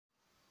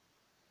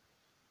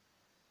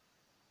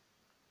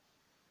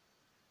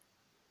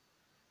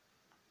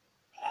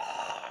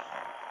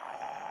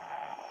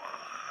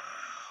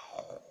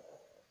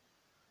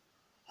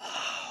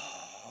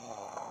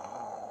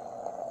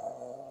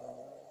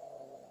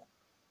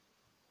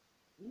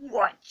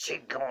you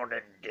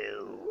gonna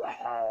do,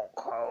 Hulk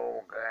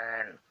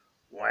Hogan,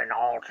 when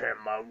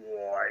Ultimate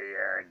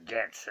Warrior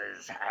gets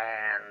his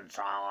hands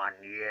on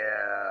you?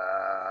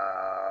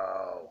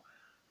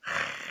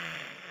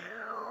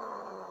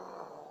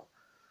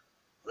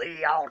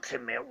 The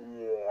Ultimate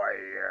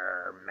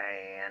Warrior,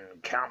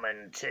 man,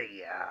 coming to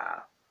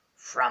ya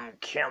from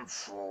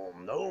Kentville,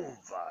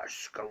 Nova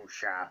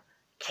Scotia,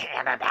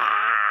 Canada.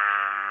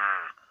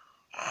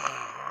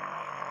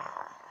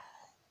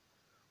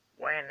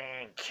 When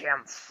in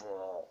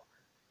Kentville,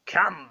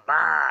 come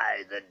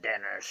by the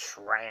Dennis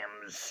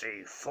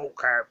Ramsay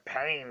folk art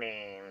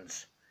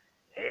paintings,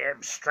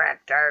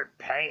 abstract art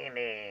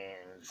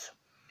paintings.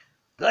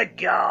 The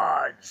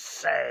gods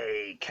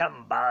say,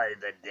 come by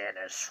the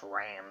Dennis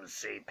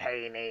Ramsay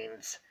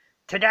paintings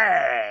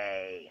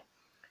today.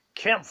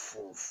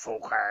 Kentville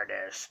folk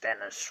artist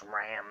Dennis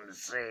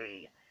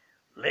Ramsay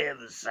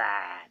lives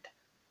at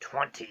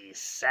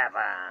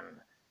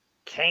 27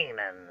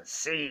 Canaan,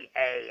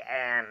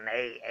 Canaan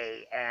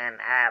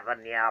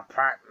Avenue,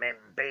 Apartment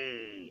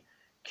B,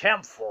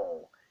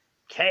 Kentville,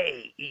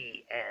 Kentville,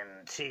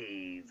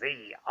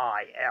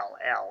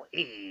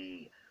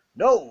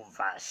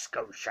 Nova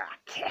Scotia,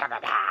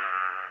 Canada.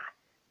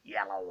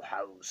 Yellow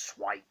house,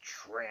 white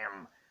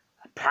trim,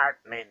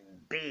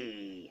 Apartment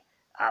B,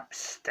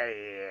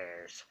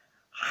 upstairs.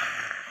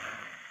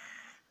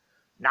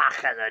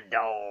 Knock on the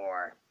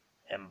door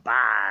and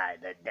buy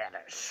the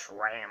Dennis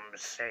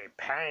Ramsay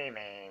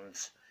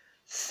paintings,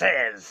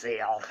 says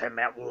the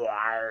Ultimate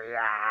Warrior.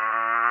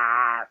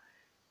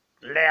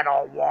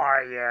 Little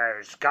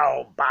warriors,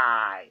 go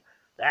buy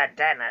the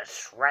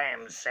Dennis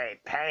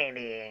Ramsay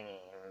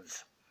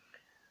paintings.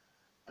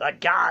 The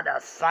God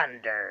of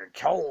Thunder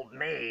told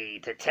me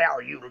to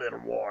tell you little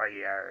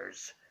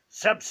warriors,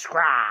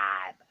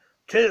 subscribe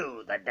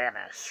to the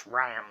Dennis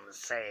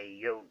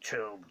Ramsay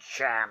YouTube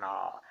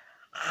channel.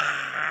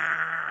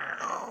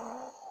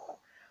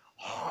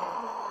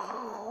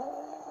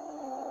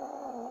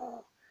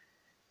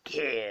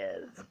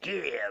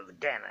 Give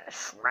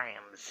Dennis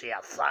Ramsay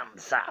a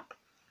thumbs up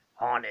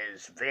on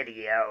his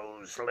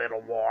videos,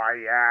 little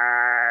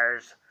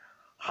warriors.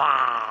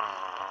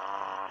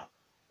 Ha!